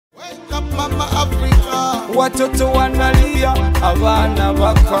watoto wanalia, abana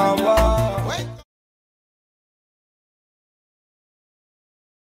bakaba.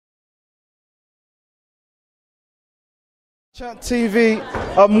 Chat TV,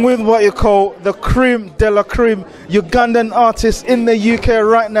 I'm with what you call the cream de la cream, Ugandan artists in the UK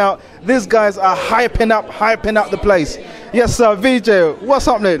right now. These guys are hyping up the place. Yes sir, VJ, what's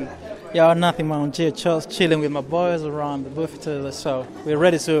happening? Yeah, nothing man, just chilling with my boys around the BEFFTA, so we're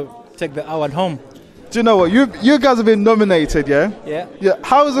ready to take the award home. Do you know what, you guys have been nominated, yeah? Yeah.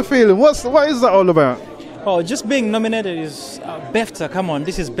 How is the feeling? What is that all about? Oh, just being nominated is BEFFTA. Come on,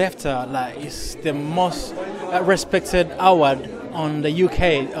 this is BEFFTA. Like, it's the most respected award on the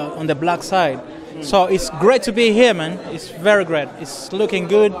UK, on the black side. So it's great to be here, man. It's very great. It's looking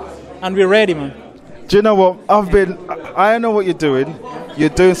good, and we're ready, man. Do you know what? I know what you're doing. You're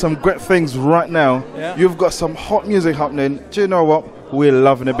doing some great things right now. Yeah. You've got some hot music happening. Do you know what? We're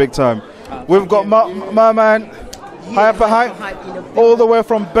loving it big time. We've got my man, Hype, all the way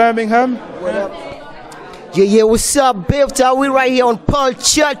from Birmingham. What up? Yeah, what's up, BEFFTA? We right here on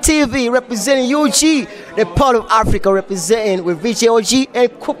Culture TV, representing UG, the part of Africa, representing with VJOG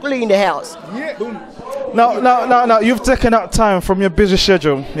and Quickly in the house. Yeah. Now, you've taken out time from your busy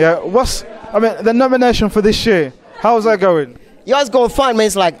schedule. Yeah, the nomination for this year, how's that going? Yeah, it's going fine, man.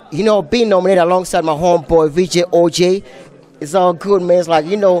 It's like, being nominated alongside my homeboy VJOG. It's all good, man. It's like,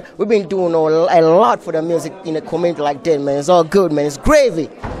 we've been doing a lot for the music in the community like that, man. It's all good, man. It's gravy.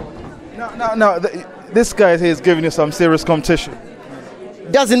 This guy here is giving you some serious competition.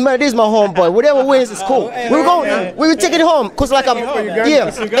 Doesn't matter. This is my homeboy. Whatever wins is cool. We will take it home. Cause like and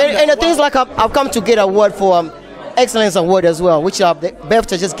the things like I've come to get an award for Excellence Award as well, which the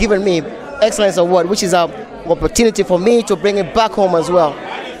BEFFTA just given me Excellence Award, which is an opportunity for me to bring it back home as well,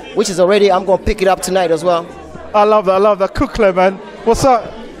 which is already I'm gonna pick it up tonight as well. I love that. Cookler, man. What's up?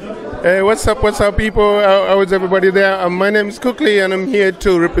 Hey, what's up, people? How is everybody there? My name is Cookley, and I'm here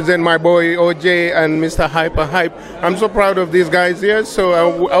to represent my boy OJ and Mr. Hype. I'm so proud of these guys here, so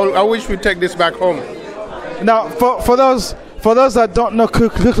I wish we take this back home. Now, for those that don't know,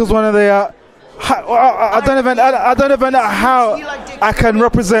 Cookley's one of the. I don't even know how I can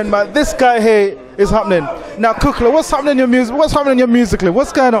represent, but this guy here is happening. Now, Cookler, what's happening in your music? What's happening in your musically?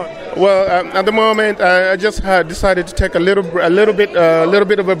 What's going on? Well, at the moment, I just decided to take a little bit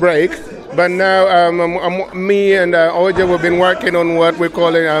of a break. But now, me and OJ have been working on what we're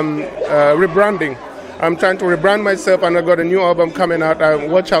calling rebranding. I'm trying to rebrand myself, and I got a new album coming out.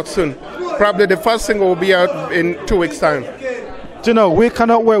 Watch out soon. Probably the first single will be out in 2 weeks' time. Do you know, we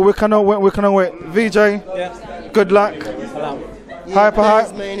cannot wait. VJ, yeah. Good luck. Hype,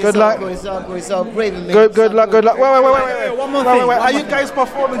 good luck. It's all great, man. Good luck. Wait. One more thing. Are you guys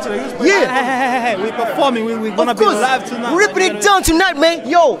performing today? Yeah. We're performing. We're going to be live tonight. Ripping it down tonight, man.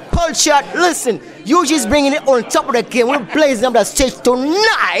 Yo, Culture, listen. You just bringing it on top of the game. We're blazing up that stage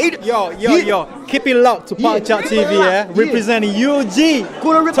tonight. Yo. Keep it locked to Culture TV, yeah? Representing UG.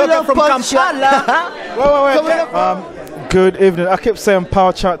 Talking from Kampala. Wait. Good evening. I keep saying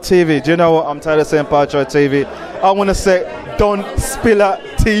Power Chat TV. Do you know what? I'm tired of saying Power Chat TV. I want to say Don Spiller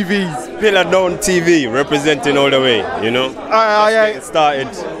TV. Spiller Don TV, representing all the way, It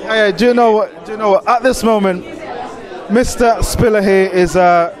started. Do you know what? At this moment, Mr. Spiller here is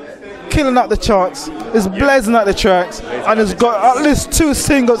killing up the charts, is blazing out the tracks, and has got at least 2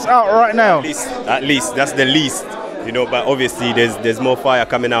 singles out right now. At least, that's the least, But obviously, there's more fire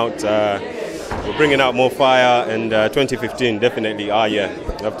coming out. We're bringing out more fire, and 2015 definitely. We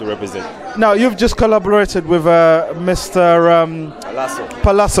have to represent. Now you've just collaborated with Mr.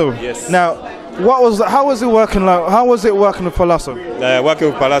 Palazzo. Yes. Now, how was it working? How was it working with Palazzo? Working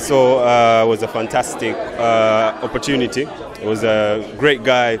with Palazzo was a fantastic opportunity. It was a great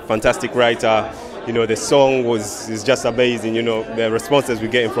guy, fantastic writer. The song is just amazing. The responses we're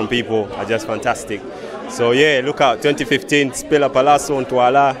getting from people are just fantastic. So yeah, look out, 2015, Spiller Palazzo and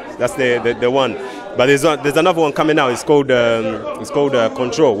Tuala. That's the one. But there's another one coming out. It's called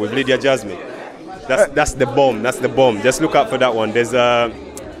Control with Lydia Jasmine. That's the bomb. That's the bomb. Just look out for that one. The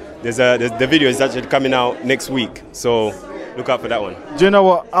video is actually coming out next week. So look out for that one. Do you know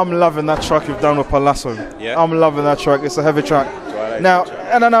what? I'm loving that track you've done with Palazzo. Yeah. I'm loving that track. It's a heavy track. Now,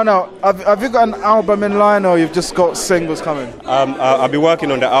 no. Have you got an album in line, or you've just got singles coming? I'll be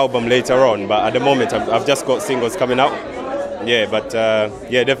working on the album later on, but at the moment I've just got singles coming out. Yeah, but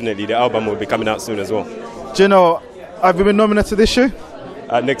definitely the album will be coming out soon as well. Do you know, have you been nominated this year?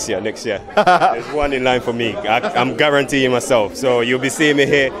 Next year. There's one in line for me. I'm guaranteeing myself. So you'll be seeing me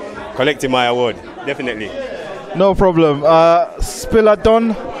here collecting my award. Definitely. No problem. Spiller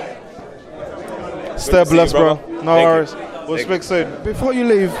Don. Stay blessed, bro. No worries. We'll speak soon. Before you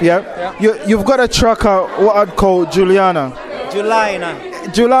leave, you've got a track out, what I'd call Juliana. Julina.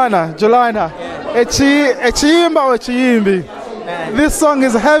 Echiyimba or Echiyimbi? This song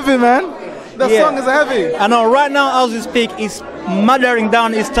is heavy, man. The song is heavy. I know, right now, as we speak, it's murdering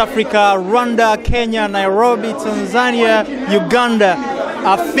down East Africa, Rwanda, Kenya, Nairobi, Tanzania, Uganda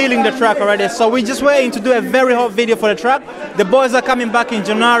are feeling the track already. So we're just waiting to do a very hot video for the track. The boys are coming back in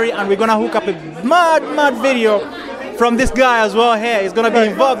January, and we're going to hook up a mad video from this guy as well here. He's going to be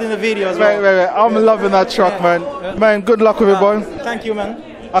involved in the video as well. Wait. I'm loving that track, man. Man, good luck with it, boy. Thank you, man.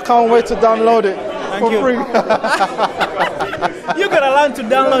 I can't wait to download it for free. You gotta learn to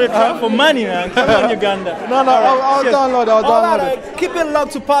download the track for money, man. Come on, Uganda. No, I'll download it. Keep it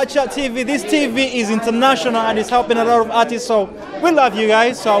locked to Power Chat TV. This TV is international and it's helping a lot of artists. So we love you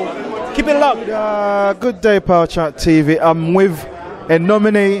guys. So keep it locked. Good day, Power Chat TV. I'm with a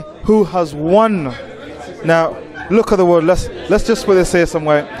nominee who has won. Now, look at the word. Let's just put this here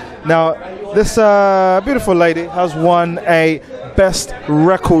somewhere. Now, this beautiful lady has won a Best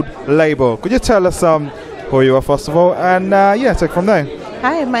Record Label. Could you tell us who you are first of all, and take from there.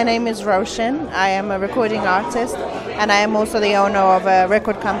 Hi, my name is Roshan. I am a recording artist, and I am also the owner of a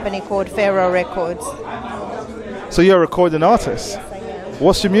record company called Pharaoh Records. So you're a recording artist.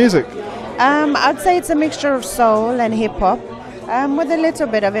 What's your music? I'd say it's a mixture of soul and hip hop, with a little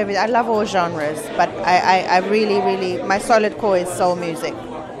bit of everything. I love all genres, but I really, my solid core is soul music.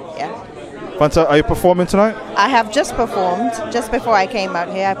 Yeah. Are you performing tonight? I have just performed. Just before I came out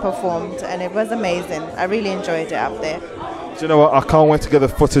here, I performed, and it was amazing. I really enjoyed it out there. Do you know what? I can't wait to get the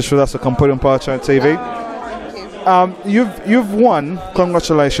footage for that so I can put it on Power Chat TV. Thank you. You've won.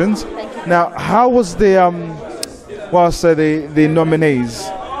 Congratulations. Thank you. Now, how was the the nominees?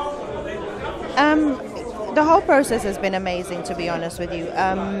 The whole process has been amazing, to be honest with you.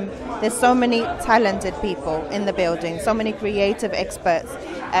 There's so many talented people in the building, so many creative experts,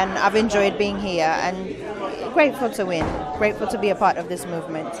 and I've enjoyed being here and grateful to win, grateful to be a part of this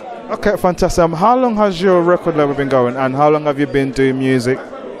movement. Okay, fantastic. How long has your record label been going, and how long have you been doing music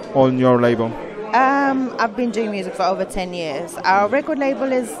on your label? I've been doing music for over 10 years. Our record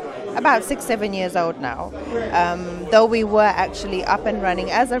label is about 6-7 years old now, though we were actually up and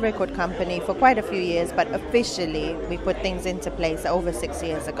running as a record company for quite a few years, but officially we put things into place over 6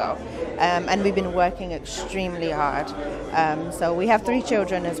 years ago, and we've been working extremely hard. So we have 3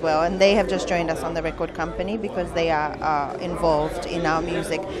 children as well, and they have just joined us on the record company because they are involved in our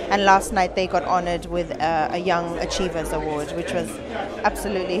music, and last night they got honored with a Young Achievers Award, which was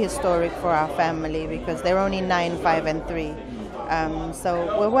absolutely historic for our family because they're only 9, 5 and 3.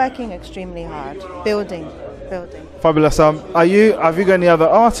 So we're working extremely hard, building. Fabulous. Have you got any other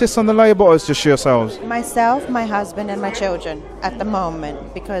artists on the label, or it's just yourselves? Myself, my husband, and my children at the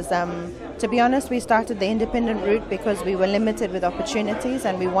moment, because to be honest, we started the independent route because we were limited with opportunities,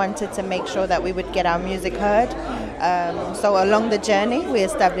 and we wanted to make sure that we would get our music heard. So along the journey, we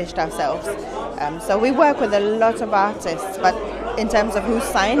established ourselves. So we work with a lot of artists, but in terms of who's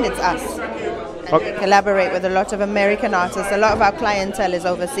signed, it's us. And we collaborate with a lot of American artists. A lot of our clientele is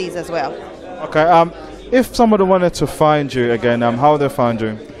overseas as well. Okay. If somebody wanted to find you again, how would they find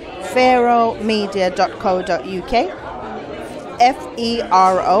you? pharaohmedia.co.uk.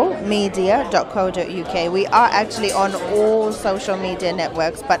 feromedia.co.uk. We are actually on all social media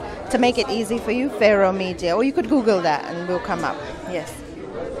networks, but to make it easy for you, Pharaoh Media, or you could Google that and we'll come up. Yes.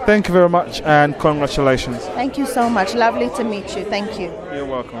 Thank you very much, and congratulations. Thank you so much. Lovely to meet you. Thank you. You're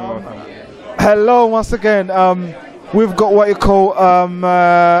welcome. You're welcome. Hello once again. We've got what you call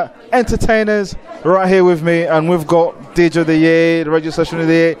entertainers right here with me, and we've got DJ of the Year, the radio station of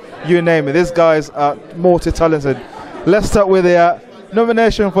the year, you name it. These guys are multi-talented. Let's start with the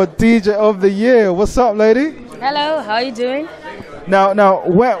nomination for DJ of the Year. What's up, lady? Hello, how are you doing? Now,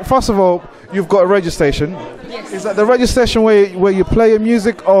 first of all, you've got a radio station. Yes. Is that the radio station where you play your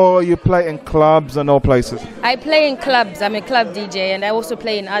music, or you play in clubs and all places? I play in clubs. I'm a club DJ, and I also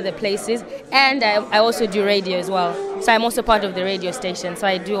play in other places, and I also do radio as well. So I'm also part of the radio station, so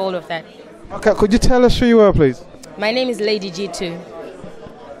I do all of that. Okay, could you tell us who you are, please? My name is Lady G2.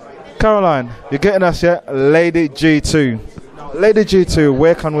 Caroline, you're getting us, yeah? Lady G2. Lady G2,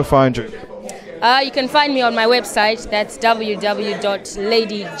 where can we find you? You can find me on my website. That's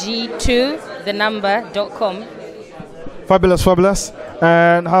www.ladygg2.com. Fabulous, fabulous.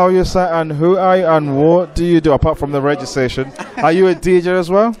 And how are you, sir? And who are you? And what do you do apart from the radio station? Are you a DJ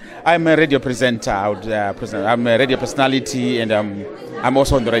as well? I'm a radio presenter. I'm a radio personality, and I'm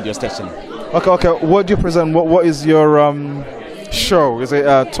also on the radio station. Okay. What do you present? What is your show? Is it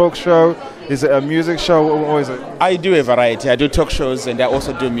a talk show? Is it a music show? What is it? I do a variety. I do talk shows, and I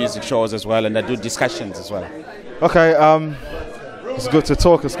also do music shows as well, and I do discussions as well. Okay, it's good to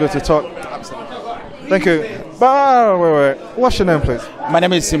talk. It's good to talk. Thank you. But wait. What's your name, please? My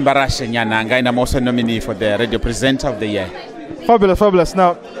name is Simbarashe Nyananga, and I'm also nominee for the Radio Presenter of the Year. Fabulous.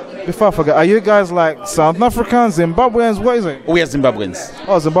 Now, before I forget, are you guys like South Africans, Zimbabweans? What is it? We are Zimbabweans.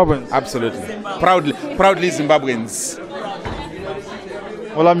 Oh, Zimbabweans. Absolutely. Proudly Zimbabweans.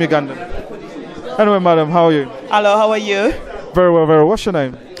 Well, I'm Ugandan. Anyway, madam, how are you? Hello, how are you? Very well. What's your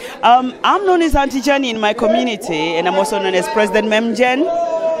name? I'm known as Auntie Jenny in my community, and I'm also known as President Memjen.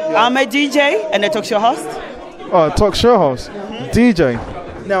 I'm a DJ and a talk show host. Oh, talk show host. DJ.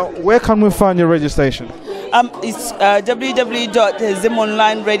 Now, where can we find your radio station? It's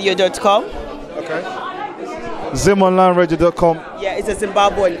www.zimonlineradio.com. Okay. Zimonlineradio.com. Yeah, it's a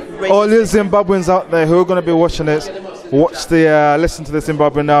Zimbabwean radio. All you Zimbabweans out there who are going to be watching this, listen to the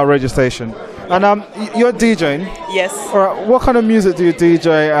Zimbabwean Now radio station. And you're DJing? Yes. All right, what kind of music do you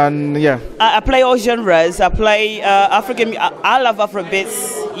DJ? And yeah, I play all genres. I play African. I love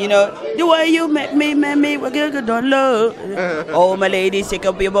Afrobeats. You know, the way you make me, we're good on love. Oh, my lady, shake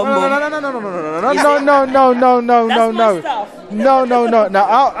up your bum bum. No.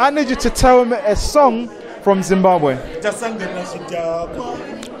 Now I need you to tell me a song from Zimbabwe.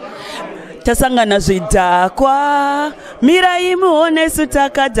 Tasangana zvidhakwa mirai muone isu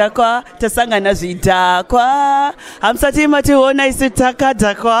takadhakwa tasangana zvidhakwa hamsati mationa isu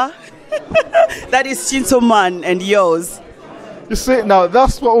takadhakwa. That is Shinto Man and yours. You see, now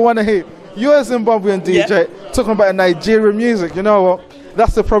that's what we want to hear. You're a Zimbabwean DJ talking about Nigerian music. You know what?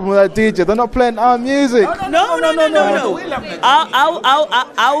 That's the problem with that DJ. They're not playing our music. No.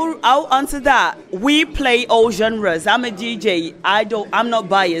 I'll answer that. We play all genres. I'm a DJ. I'm not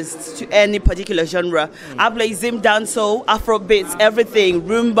biased to any particular genre. I play Zim dancehall, Afrobeats, everything,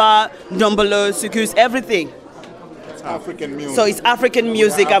 rumba, dombolo, sukus, everything. It's African music. So it's African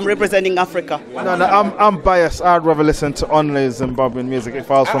music. I'm representing Africa. No, I'm biased. I'd rather listen to only Zimbabwean music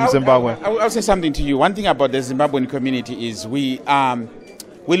if I was from Zimbabwe. I'll say something to you. One thing about the Zimbabwean community is we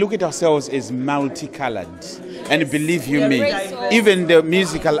look at ourselves as multicolored. And believe you me, even the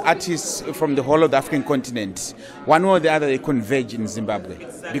musical artists from the whole of the African continent, one way or the other, they converge in Zimbabwe.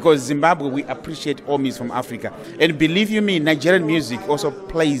 Because Zimbabwe, we appreciate all music from Africa. And believe you me, Nigerian music also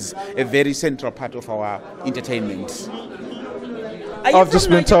plays a very central part of our entertainment. I've just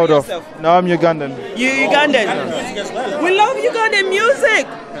been told off. No, I'm Ugandan. You Ugandan? We love Ugandan music.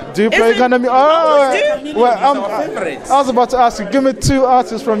 Do you play Ugandan music? Oh, well, I was about to ask you. Give me 2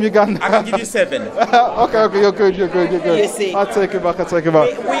 artists from Uganda. I can give you 7. Okay, you're good. You see, I'll take it back. We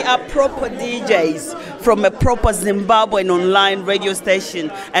are proper DJs from a proper Zimbabwean online radio station,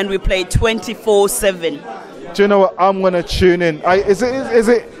 and we play 24/7. Do you know what? I'm gonna tune in. Is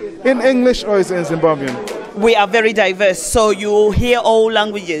it in English or is it in Zimbabwean? We are very diverse, so you hear all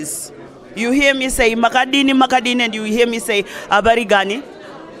languages. You hear me say makadini, and you hear me say abarigani,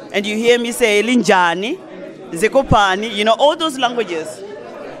 and you hear me say linjani, zekopani, you know, all those languages.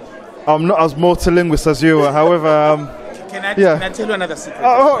 I'm not as multilingual as you are, however, Can I tell you another secret?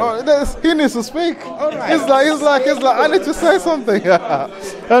 He needs to speak. All right. He's like, I need to say something.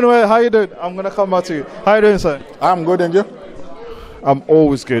 Anyway, how you doing? I'm gonna come back to you. How you doing, sir? I'm good, and you? I'm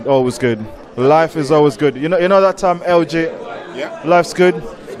always good. Life is always good. You know that time, LG. Yeah. Life's good.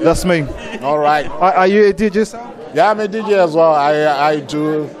 That's me. All right. Are you a DJ, sir? Yeah, I'm a DJ as well. I've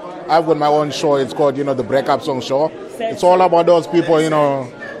got my own show. It's called, the Breakup Song Show. It's all about those people,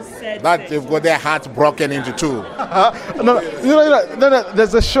 that they've got their hearts broken into 2. No.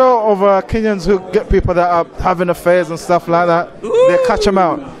 There's a show of Kenyans who get people that are having affairs and stuff like that. Ooh. They catch them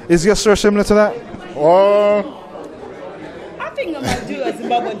out. Is your show similar to that? Oh. I think I might do a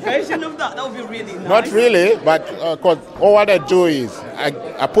Zimbabwean version of that. That would be really nice. Not really, but cause all what I do is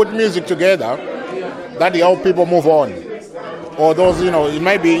I put music together that help people move on. Or those, it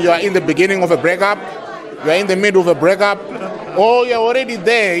might be you are in the beginning of a breakup, you are in the middle of a breakup, or you're already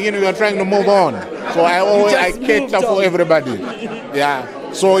there, you're trying to move on. So I cater for everybody. Yeah.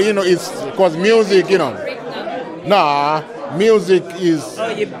 So, it's because music, music is... Oh,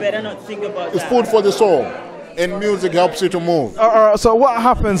 you better not think about it's food for the soul. And music helps you to move. So what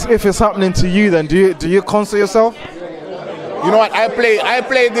happens if it's happening to you then? Do you console yourself? You know what? I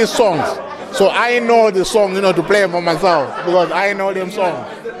play these songs. So I know the song, to play for myself. Because I know them songs.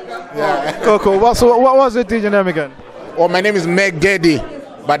 Yeah. Cool. What was your DJ name again? Oh, my name is Meg Geddy.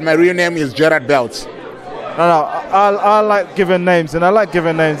 But my real name is Gerard Belts. No, I like giving names. And I like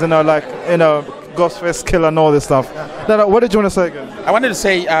giving names. Ghostface Killer and all this stuff. No, what did you want to say again? I wanted to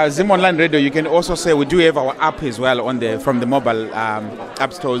say Zim Online Radio, you can also say we do have our app as well from the mobile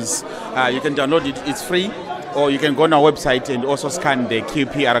app stores. You can download it, it's free. or you can go on our website and also scan the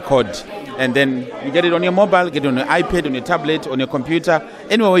QPR code. And then you get it on your mobile, get it on your iPad, on your tablet, on your computer,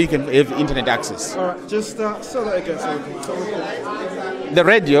 anywhere you can have internet access. All right, just say that again. The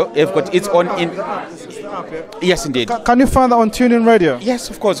radio, it's on in. It's the app, yeah? Yes, indeed. Can you find that on TuneIn Radio? Yes,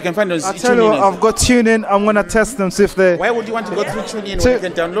 of course. You can find it on I tell you what, TuneIn. I've got TuneIn. I'm gonna test them, see if they. Why would you want to go through TuneIn when you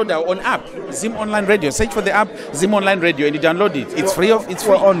can download our own app, Zim Online Radio? Search for the app Zim Online Radio and you download it. It's free. It's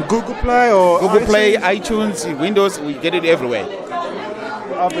free on Google Play or Google iTunes? Play, iTunes, Windows. We get it everywhere.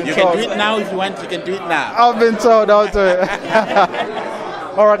 You can do it now if you want. You can do it now. I've been told I'll do it.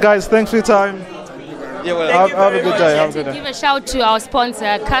 All right, guys. Thanks for your time. Yeah, well, have a good day. Have a good day. Give a shout to our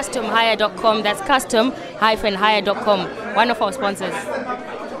sponsor, customhire.com. That's custom-hire.com. One of our sponsors.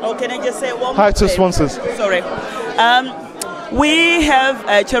 Oh, can I just say one Hi more to thing? sponsors. Sorry. We have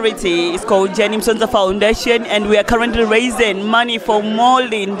a charity. It's called Janimson's Foundation, and we are currently raising money for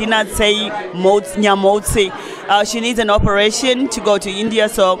Molin Dinatse Nyamotse. She needs an operation to go to India,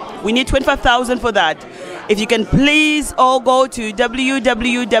 so we need 25,000 for that. If you can please all go to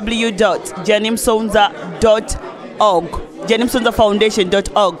www.janimsonza.org,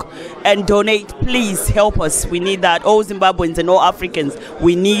 janimsonzafoundation.org, and donate. Please help us. We need that. All Zimbabweans and all Africans,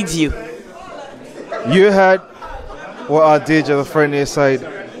 we need you. You heard what our DJ, the friend here, said.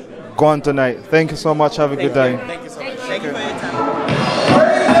 Go on tonight. Thank you so much. Have a good day. Thank you so much. Thank you for your time.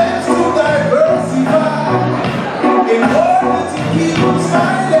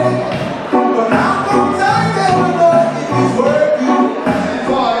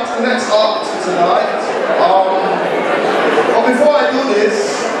 Next up tonight. But before I do this,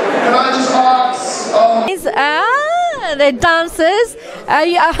 can I just ask? The dancers.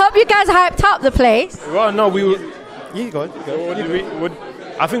 I hope you guys hyped up the place. Well, no, we. You go.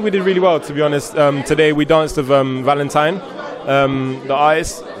 I think we did really well, to be honest. Today we danced with Valentine, the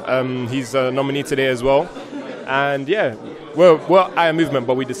artist. He's a nominee today as well, and yeah, we're Aya Movement,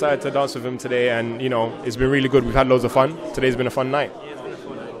 but we decided to dance with him today, and it's been really good. We've had loads of fun. Today's been a fun night.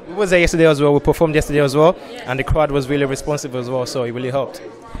 We was there yesterday as well. We performed yesterday as well, and the crowd was really responsive as well. So it really helped.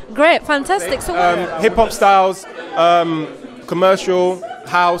 Great, fantastic. So hip hop styles, commercial,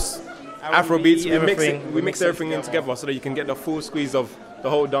 house, Afrobeats. We mix everything in together so that you can get the full squeeze of the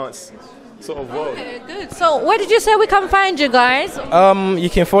whole dance sort of world. Okay, good. So where did you say we can find you guys? You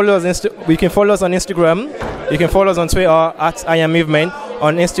can follow us. You can follow us on Instagram. You can follow us on Twitter at I Am Movement.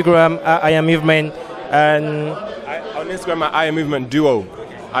 On Instagram at I Am Movement, and on Instagram at I Am Movement Duo.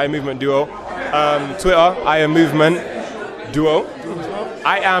 I Am Movement Duo. Twitter I Am Movement Duo.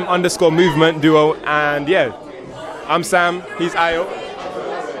 I am _movement duo, and yeah, I'm Sam. He's Ayo.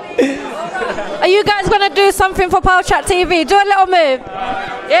 Are you guys gonna do something for Power Chat TV? Do a little move.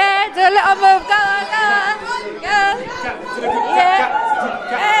 Yeah, do a little move. Go on, go on, go on. Yeah.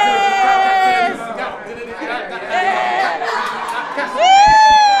 Yes.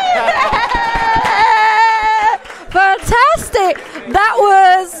 Yeah. Fantastic. That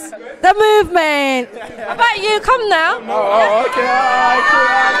was the movement. How about you? Come now. Oh, okay. Come.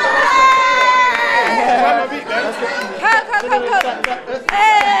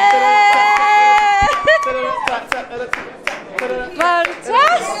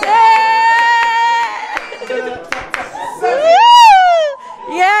 Fantastic.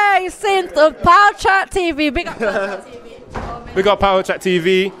 Yeah, you seen the Power Chat TV. Big up Power Chat TV. We got Power Chat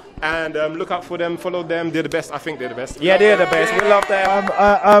TV, and look out for them, follow them. They're the best. I think they're the best. yeah, they're the best. We love them.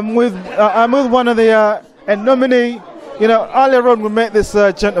 I'm with one of the nominee. Earlier on we met this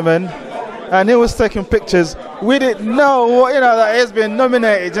gentleman, and he was taking pictures. We didn't know that he's been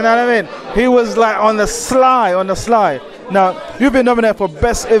nominated. You know what I mean? He was like on the sly. Now you've been nominated for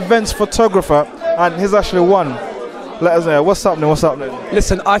Best Events Photographer, and he's actually won. Let us know what's happening.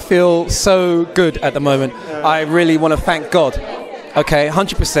 Listen, I feel so good at the moment. I really want to thank God. Okay,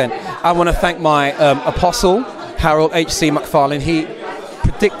 100%. I want to thank my apostle, Harold H.C. McFarlane. He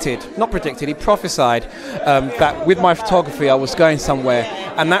prophesied that with my photography I was going somewhere.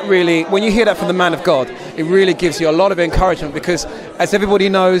 And that really, when you hear that from the man of God, it really gives you a lot of encouragement, because as everybody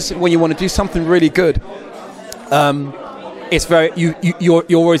knows, when you want to do something really good, it's you're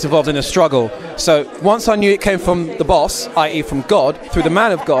always involved in a struggle. So once I knew it came from the boss, i.e. from God, through the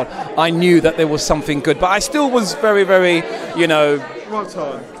man of God, I knew that there was something good. But I still was very, very, I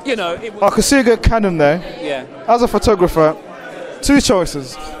could see a good Canon there. Yeah. As a photographer, two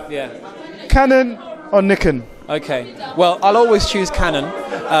choices. Yeah. Canon or Nikon? Okay. Well, I'll always choose Canon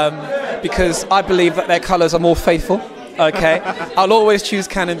because I believe that their colours are more faithful. Okay. I'll always choose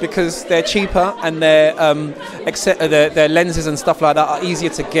Canon because they're cheaper and their lenses and stuff like that are easier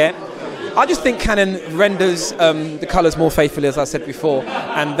to get. I just think Canon renders the colours more faithfully, as I said before,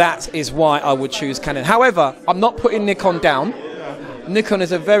 and that is why I would choose Canon. However, I'm not putting Nikon down. Nikon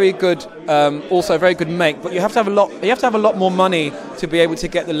is a very good, also a very good make, but you have to have a lot. You have to have a lot more money to be able to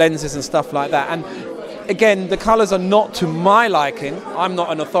get the lenses and stuff like that. And again, the colours are not to my liking. I'm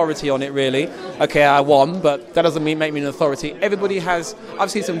not an authority on it, really. Okay, I won, but that doesn't make me an authority. Everybody has.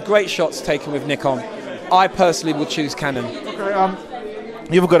 I've seen some great shots taken with Nikon. I personally would choose Canon.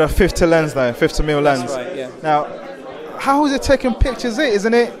 Okay, you've got a 50 lens now, 50mm lens. That's right, yeah. Now, how is it taking pictures?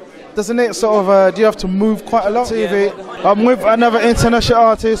 Doesn't it sort of, do you have to move quite a lot? TV. I'm with another international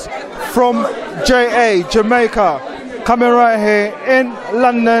artist from JA, Jamaica, coming right here in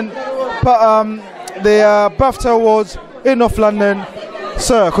London, but the BEFFTA Awards in North London.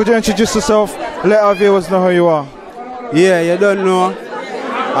 Sir, could you introduce yourself? Let our viewers know who you are. Yeah, you don't know.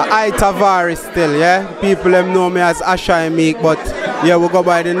 I Tavares still, yeah? People them know me as Ashai Meek, but yeah, we go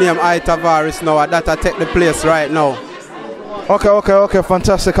by the name I Tavares now. That I take the place right now. Okay,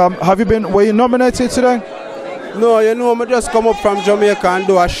 fantastic. Were you nominated today? No, you know, I just come up from Jamaica and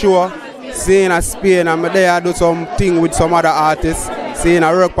do a show, seeing a Spain, and there I do some thing with some other artists, seeing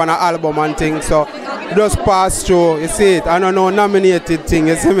I work on an album and things, so just pass through, you see it. I don't know nominated thing,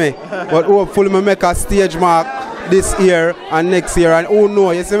 you see me? But hopefully I make a stage mark this year and next year, and who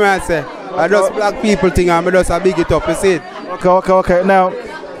know, you see me I say? I just black people thing and I just a big it up, you see it? Okay. Now,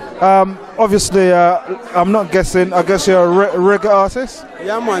 obviously, I'm not guessing. I guess you're a reggae artist.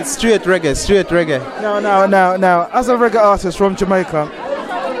 Yeah, man, straight reggae. Now, as a reggae artist from Jamaica,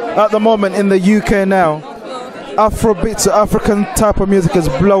 at the moment in the UK now, Afrobeats, African type of music is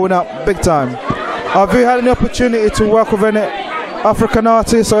blowing up big time. Have you had any opportunity to work with any African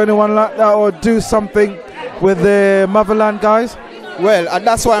artists or anyone like that, or do something with the Motherland guys? Well,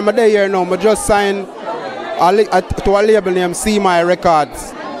 that's why I'm there here now. I just signed to a label named See My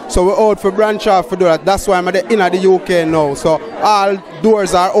Records. So we're out for branch off for do that. That's why I'm in the UK now. So all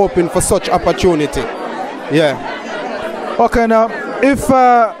doors are open for such opportunity. Yeah. Okay, now, if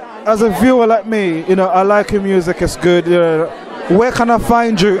as a viewer like me, you know, I like your music, it's good. Where can I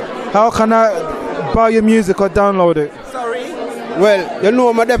find you? How can I buy your music or download it? Sorry. Well, you know,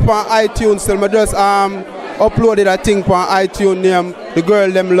 I'm there on iTunes. So I just uploaded a thing on iTunes name The Girl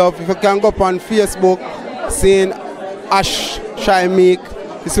Them Love. If you can go up on Facebook, seeing Ash Shy Meek.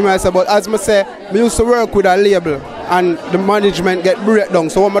 You see what I say? But as I say, I used to work with a label and the management get breakdown.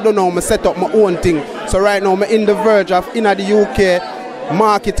 So what I do now, I set up my own thing. So right now I'm in the verge of in the UK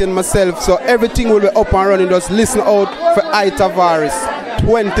marketing myself. So everything will be up and running. Just listen out for I Tavares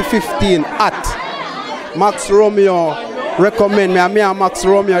 2015 at Max Romeo. Recommend me. I'm and Max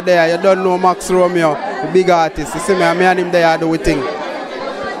Romeo there. You don't know Max Romeo, the big artist. You see me, I'm and him there do we thing.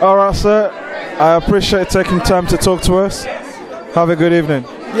 Alright, sir. I appreciate taking time to talk to us. Have a good evening.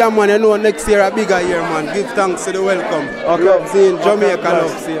 Yeah, man, you know next year a bigger year, man. Give thanks to the welcome. Okay. Love seeing Jamaica,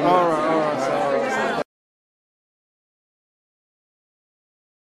 love seeing. Alright.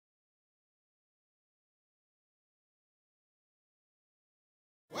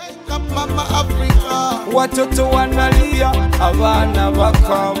 Watoto wanalia, abana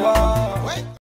bakawa